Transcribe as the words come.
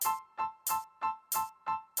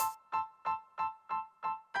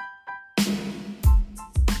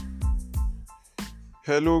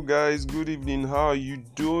Hello guys, good evening. How are you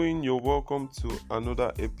doing? You're welcome to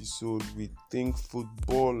another episode with Think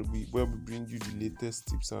Football, where we bring you the latest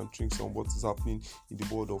tips and tricks on what is happening in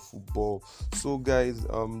the world of football. So guys,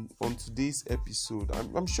 on today's episode,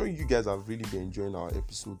 I'm sure you guys have really been enjoying our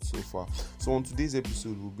episode so far. So on today's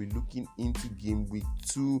episode, we'll be looking into game week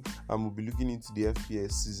 2 and we'll be looking into the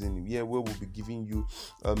FPS season, where we'll be giving you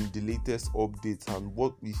the latest updates and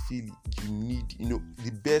what we feel you need,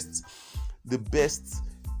 the best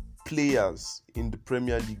players in the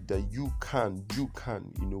Premier League that you can,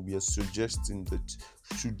 we are suggesting that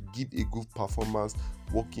should give a good performance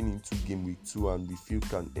walking into game week 2 and we feel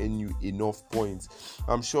can earn you enough points.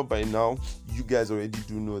 I'm sure by now you guys already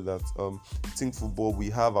do know that Think Football, we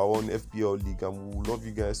have our own FPL league and we would love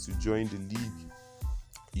you guys to join the league.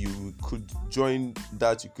 You could join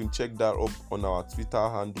that. You can check that up on our Twitter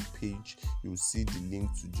handle page. You'll see the link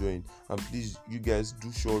to join. And please, you guys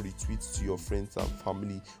do show retweets to your friends and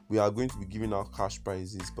family. We are going to be giving out cash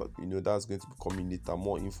prizes, but that's going to be coming later.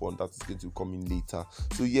 More info on that is going to be coming later.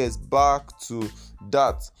 So yes, back to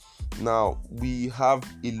that. Now we have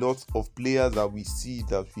a lot of players that we see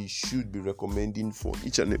that we should be recommending for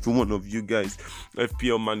each and every one of you guys,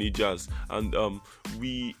 FPL managers, and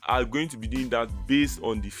we are going to be doing that based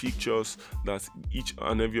on the fixtures that each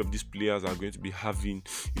and every of these players are going to be having,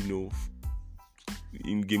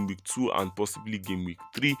 in game week 2 and possibly game week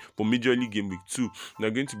 3, but majorly game week 2.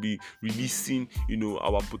 They're going to be releasing,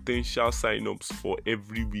 our potential signups for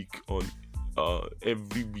every week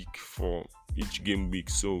for each game week.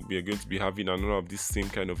 So we are going to be having another of this same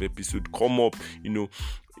kind of episode come up, in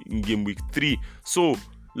game week 3. So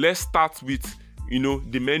let's start with,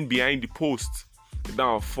 the men behind the post.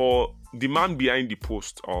 Now, for the man behind the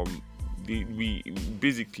post, many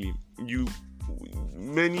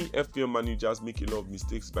FPL managers make a lot of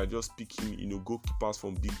mistakes by just picking, goalkeepers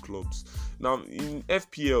from big clubs. Now, in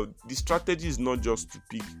FPL, the strategy is not just to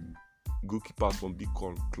pick goalkeepers from big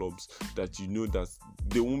clubs that that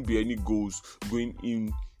there won't be any goals going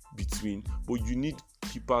in between, but you need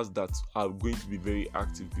keepers that are going to be very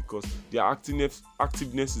active, because their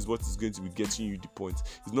activeness is what is going to be getting you the points.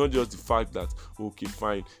 It's not just the fact that okay,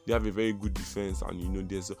 fine, they have a very good defense and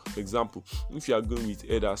there's for example, if you are going with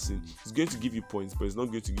Ederson, it's going to give you points, but it's not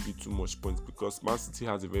going to give you too much points because Man City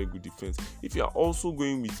has a very good defense. If you are also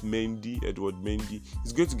going with Edward Mendy,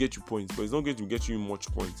 it's going to get you points, but it's not going to get you much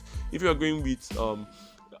points. If you are going with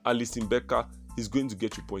Alisson Becker, is going to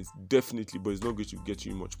get you points, definitely, but it's not going to get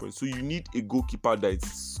you much points. So you need a goalkeeper that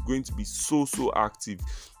is going to be so active,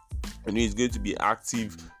 and he's going to be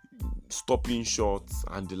active, stopping shots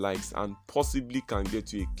and the likes, and possibly can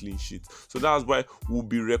get you a clean sheet. So that's why we'll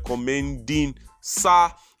be recommending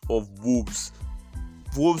Sa of Wolves.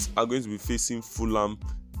 Wolves are going to be facing Fulham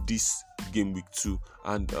this game week 2,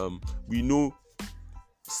 and we know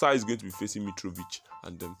Sa is going to be facing Mitrovic,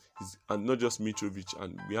 and not just Mitrovic,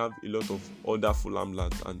 and we have a lot of other Fulham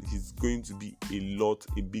lads, and he's going to be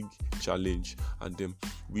a big challenge. And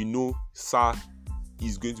we know Sa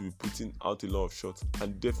is going to be putting out a lot of shots,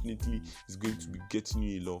 and definitely is going to be getting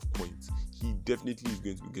you a lot of points. He definitely is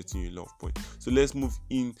going to be getting you a lot of points. So let's move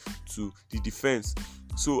into the defense.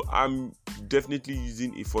 So I'm definitely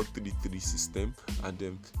using a 4-3-3 system, and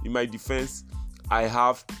in my defense I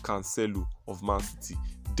have Cancelo of Man City.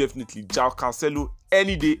 Definitely João Cancelo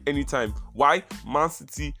any day, anytime. Why? Man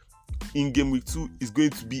City in game week 2 is going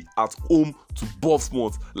to be at home to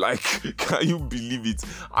Bournemouth. Like, can you believe it?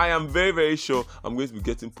 I am very, very sure I'm going to be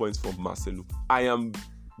getting points from Marcelo. I am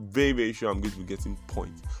very, very sure I'm going to be getting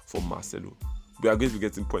points from Marcelo. We are going to be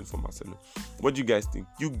getting points from Marcelo. What do you guys think?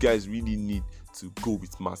 You guys really need to go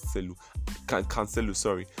with Marcelo. Cancelo,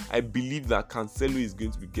 sorry. I believe that Cancelo is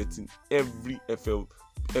going to be getting every FPL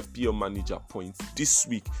manager points this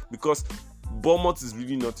week, because Bournemouth is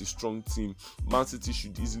really not a strong team. Man City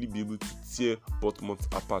should easily be able to tear Bournemouth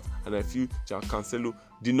apart, and I feel João Cancelo,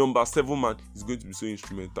 the number 7 man, is going to be so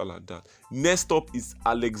instrumental at that. Next up is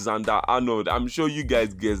Alexander-Arnold. I'm sure you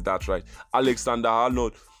guys guessed that right.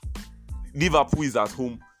 Alexander-Arnold. Liverpool is at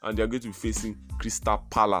home and they're going to be facing Crystal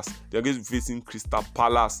Palace.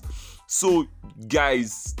 So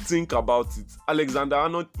guys, think about it.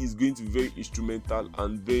 Alexander-Arnold is going to be very instrumental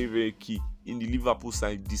and very, very key in the Liverpool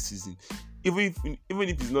side this season. Even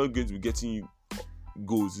if he's not going to be getting you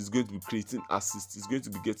goals, he's going to be creating assists, he's going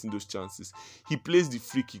to be getting those chances. He plays the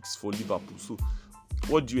free kicks for Liverpool. So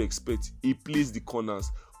what do you expect? He plays the corners.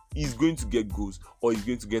 He's going to get goals, or he's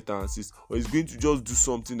going to get an assist, or he's going to just do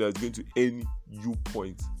something that's going to earn you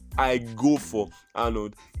points. I go for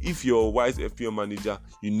Arnold. If you're a wise FPL manager,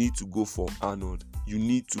 you need to go for Arnold.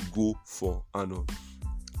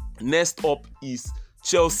 Next up is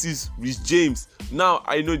Chelsea's Reece James. Now,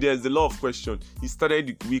 I know there's a lot of questions. He started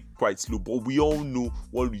the week quite slow, but we all know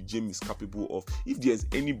what Reece James is capable of. If there's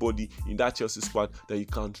anybody in that Chelsea squad that you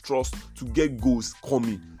can trust to get goals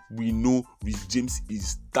coming, we know Reece James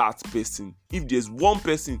is that person. If there's one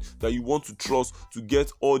person that you want to trust to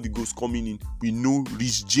get all the goals coming in, we know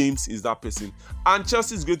Reece James is that person. And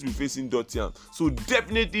Chelsea is going to be facing Dortmund. So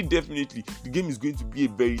definitely, the game is going to be a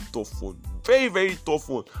very tough one. Very, very tough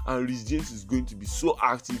one. And Reece James is going to be so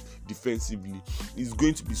active defensively. He's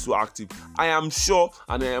going to be so active. I am sure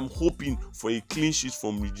and I am hoping for a clean sheet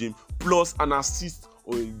from Reece James plus an assist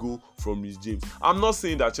or a goal from Reece James. I'm not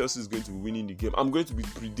saying that Chelsea is going to be winning the game. I'm going to be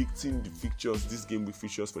predicting the fixtures, this game with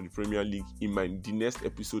fixtures for the Premier League in the next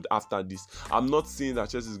episode after this. I'm not saying that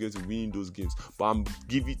Chelsea is going to win those games, but I'm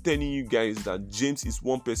telling you guys that James is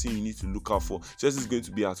one person you need to look out for. Chelsea is going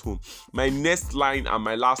to be at home. My next line and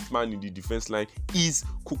my last man in the defense line is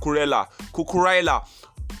Cucurella. Cucurella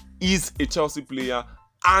is a Chelsea player,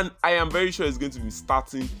 and I am very sure he's going to be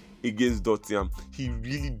starting against Dortmund. He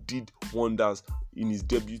really did wonders in his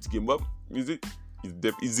debut game. Well,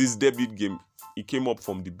 is his debut game? He came up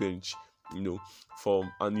from the bench, and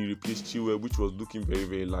he replaced Chilwell, which was looking very,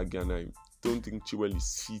 very laggy, and I don't think Chilwell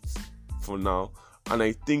is fit for now. And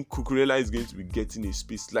I think Cucurella is going to be getting a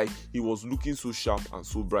space. Like, he was looking so sharp and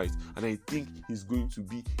so bright, and I think he's going to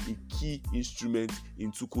be a key instrument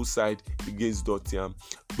in Tuchel's side against Dortmund,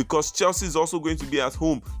 because Chelsea is also going to be at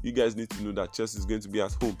home. You guys need to know that Chelsea is going to be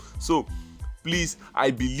at home. So please,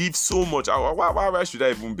 I believe so much. Why should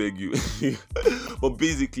I even beg you? But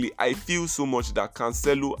basically, I feel so much that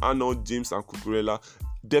Cancelo, Arnold, James, and Cucurella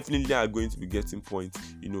definitely are going to be getting points,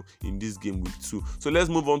 in this game week 2. So let's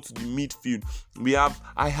move on to the midfield.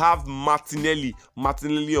 I have Martinelli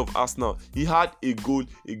of Arsenal. He had a goal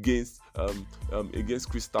against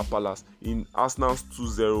Crystal Palace in Arsenal's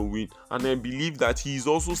 2-0 win, and I believe that he is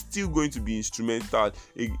also still going to be instrumental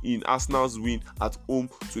in Arsenal's win at home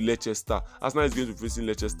to Leicester. Arsenal is going to be facing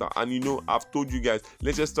Leicester, and I've told you guys,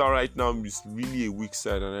 Leicester right now is really a weak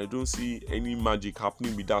side, and I don't see any magic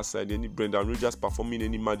happening with that side, any Brendan Rodgers performing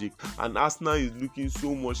any magic, and Arsenal is looking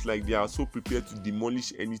so much like they are so prepared to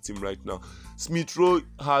demolish any team right now. Smith Rowe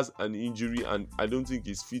has an injury, and I don't think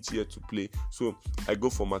he's fit yet to play, so I go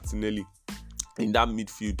for Martinelli in that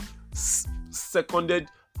midfield, seconded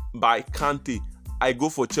by Kante. I go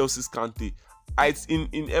for Chelsea's Kante.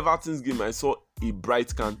 In Everton's game, I saw a bright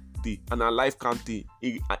Kante, an alive Kante,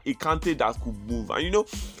 a Kante that could move. And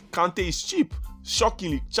Kante is cheap.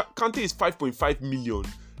 Shockingly, Kante is 5.5 million.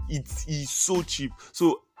 He's so cheap.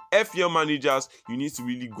 So FPL managers, you need to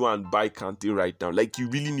really go and buy Kante right now. Like, you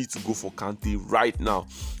really need to go for Kante right now.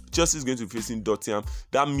 Chelsea is going to be facing Dortmund.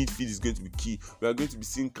 That midfield is going to be key. We are going to be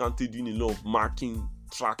seeing Kante doing a lot of marking,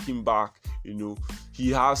 tracking back.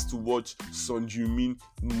 He has to watch Son Heung-min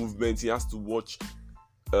movement. He has to watch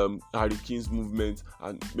Harry Kane's movement,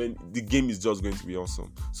 and then the game is just going to be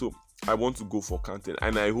awesome. So I want to go for Kante,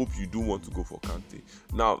 and I hope you do want to go for Kante.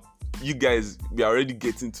 Now, you guys, we are already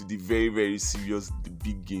getting to the very, very serious, the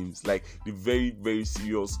big games, like the very, very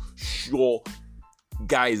serious, sure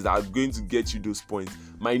guys that are going to get you those points.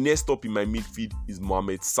 My next up in my midfield is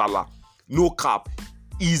Mohamed Salah. No cap,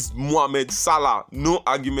 is Mohamed Salah. No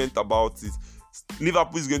argument about it.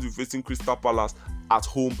 Liverpool is going to be facing Crystal Palace at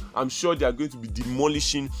home. I'm sure they are going to be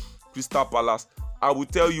demolishing Crystal Palace. I will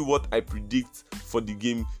tell you what I predict for the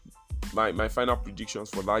game, my final predictions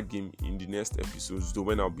for that game in the next episodes, though,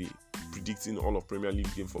 when I'll be predicting all of Premier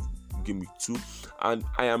League game for game week 2. And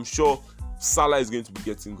I am sure Salah is going to be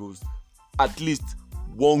getting goals. At least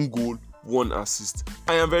 1 goal, 1 assist.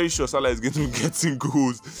 I am very sure Salah is going to be getting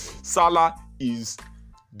goals. Salah is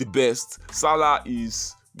the best. Salah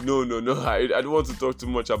is... No. I don't want to talk too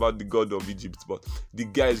much about the god of Egypt, but the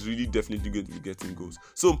guy is really definitely going to be getting goals.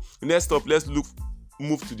 So, next up, let's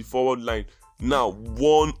move to the forward line. Now,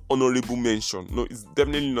 one honorable mention. No, it's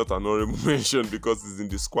definitely not an honorable mention because it's in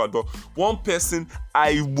the squad, but one person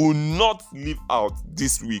I will not leave out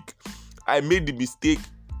this week. I made the mistake,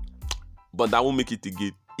 but I won't make it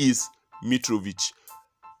again, is Mitrovic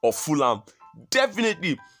of Fulham.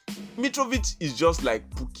 Definitely, Mitrovic is just like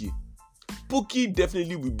Pukki. Pukki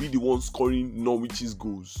definitely will be the one scoring Norwich's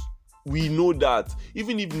goals. We know that.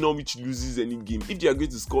 Even if Norwich loses any game, if they are going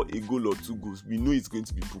to score a goal or 2 goals, we know it's going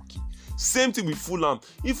to be Pukki. Same thing with Fulham.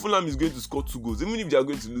 If Fulham is going to score 2 goals, even if they are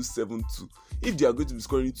going to lose 7-2, if they are going to be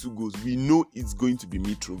scoring 2 goals, we know it's going to be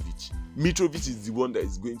Mitrovic. Mitrovic is the one that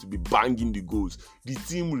is going to be banging the goals. The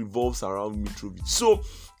team revolves around Mitrovic. So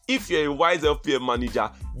If you're a wise FPL manager,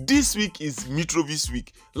 this week is Mitrovic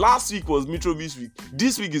week. Last week was Mitrovic week.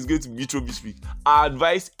 This week is going to be Mitrovic week. I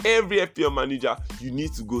advise every FPL manager, you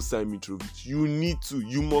need to go sign Mitrovic. You need to.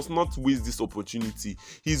 You must not waste this opportunity.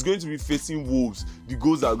 He's going to be facing Wolves. The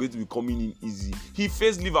goals are going to be coming in easy. He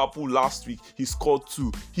faced Liverpool last week. He scored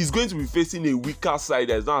 2. He's going to be facing a weaker side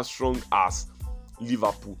that is not as strong as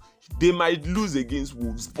Liverpool. They might lose against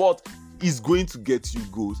Wolves, but he's going to get you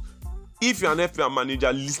goals. If you're an FPL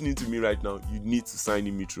manager listening to me right now, you need to sign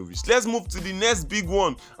in Mitrovic. Let's move to the next big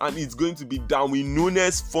one, and it's going to be Darwin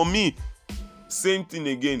Núñez for me. Same thing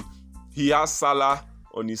again. He has Salah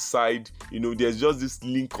on his side. There's just this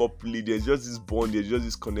link-up play. There's just this bond. There's just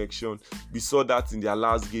this connection. We saw that in their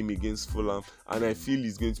last game against Fulham, and I feel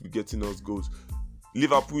he's going to be getting us goals.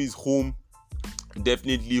 Liverpool is home,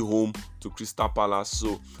 definitely home to Crystal Palace.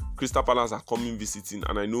 So Crystal Palace are coming visiting,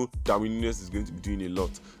 and I know Darwin Núñez is going to be doing a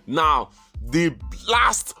lot. Now, the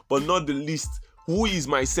last but not the least, who is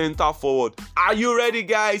my center forward? Are you ready,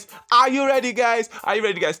 guys? Are you ready, guys? Are you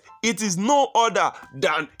ready, guys? It is no other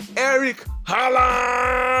than Erling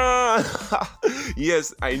Haaland.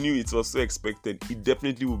 Yes, I knew it was so expected. It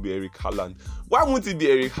definitely will be Erling Haaland. Why won't it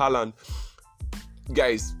be Erling Haaland?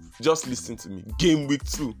 Guys, just listen to me. Game week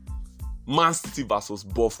 2, Man City versus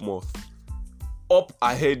Bournemouth. Up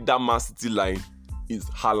ahead that Man City line is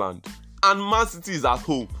Halland, and Man City is at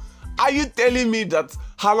home. Are you telling me that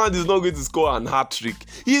Halland is not going to score an hat-trick?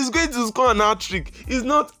 He is going to score an hat-trick. It's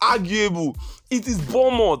not arguable. It is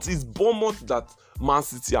Bournemouth. It's Bournemouth that Man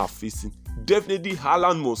City are facing. Definitely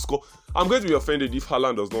Halland must score. I'm going to be offended if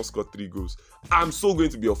Halland does not score 3 goals. I'm so going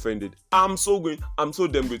to be offended. I'm so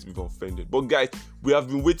damn going to be offended. But guys, we have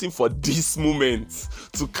been waiting for this moment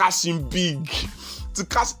to cash in big.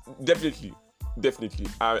 Definitely.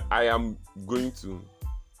 I am going to.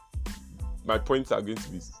 My points are going to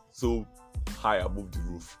be so high above the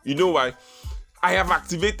roof. You know why? I have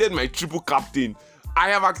activated my triple captain. I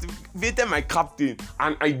have activated my captain,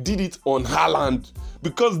 and I did it on Halland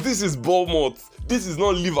because this is Bournemouth. This is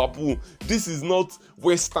not Liverpool. This is not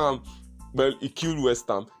West Ham. Well, he killed West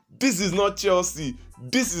Ham. This is not Chelsea.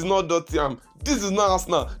 This is not Tottenham. This is not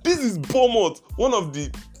Arsenal. This is Bournemouth. One of the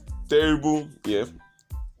terrible,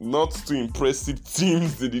 not too impressive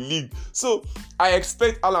teams in the league. So I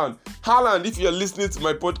expect Halland, if you're listening to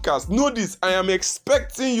my podcast, know this. I am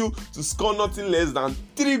expecting you to score nothing less than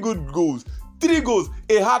 3 good goals. 3 goals,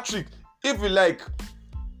 a hat-trick. If you like,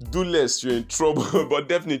 do less, you're in trouble. But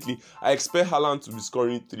definitely, I expect Halland to be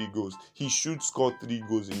scoring 3 goals. He should score 3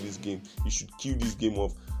 goals in this game. He should kill this game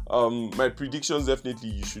off. My predictions, definitely,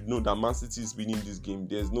 you should know that Man City is winning this game.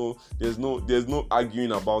 There's no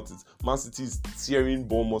arguing about it. Man City is tearing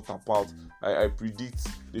Bournemouth apart. I predict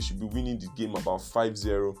they should be winning the game about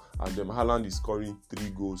 5-0, and then Halland is scoring 3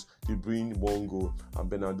 goals. De Bruyne 1 goal, and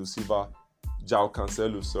Bernardo Silva, João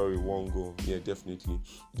Cancelo, 1 goal. Yeah, definitely.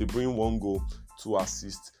 De Bruyne 1 goal, 2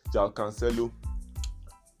 assists. João Cancelo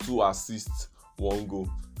 2 assists, 1 goal.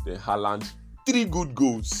 Then Halland 3 good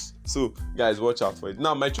goals. So guys, watch out for it.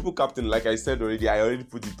 Now my triple captain, like I said already, I already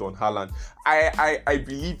put it on Halland. I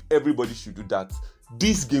believe everybody should do that.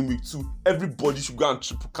 This game week 2, everybody should go and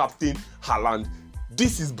triple captain Halland.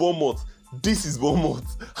 This is Bournemouth,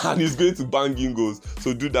 and he's going to bang in goals.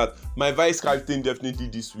 So do that. My vice captain definitely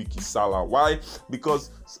this week is Salah. Why?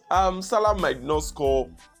 Because Salah might not score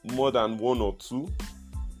more than 1 or 2.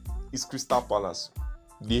 It's Crystal Palace.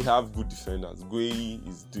 They have good defenders. Gueye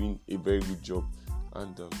is doing a very good job,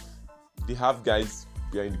 and they have guys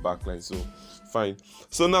behind the back line, so fine.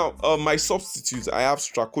 So now my substitutes, I have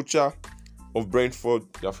Strakosha of Brentford.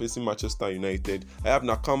 They are facing Manchester United. I have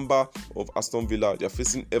Nakamba of Aston Villa. They are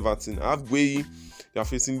facing Everton. I have Gueye. They are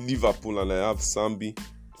facing Liverpool, and I have Sambi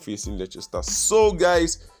facing Leicester. So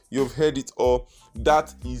guys, you've heard it all.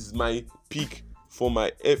 That is my pick for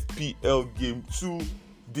my FPL game 2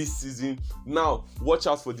 this season. Now watch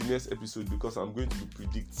out for the next episode, because I'm going to be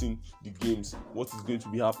predicting the games, what is going to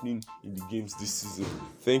be happening in the games this season.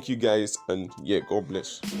 Thank you guys, and God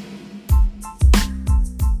bless.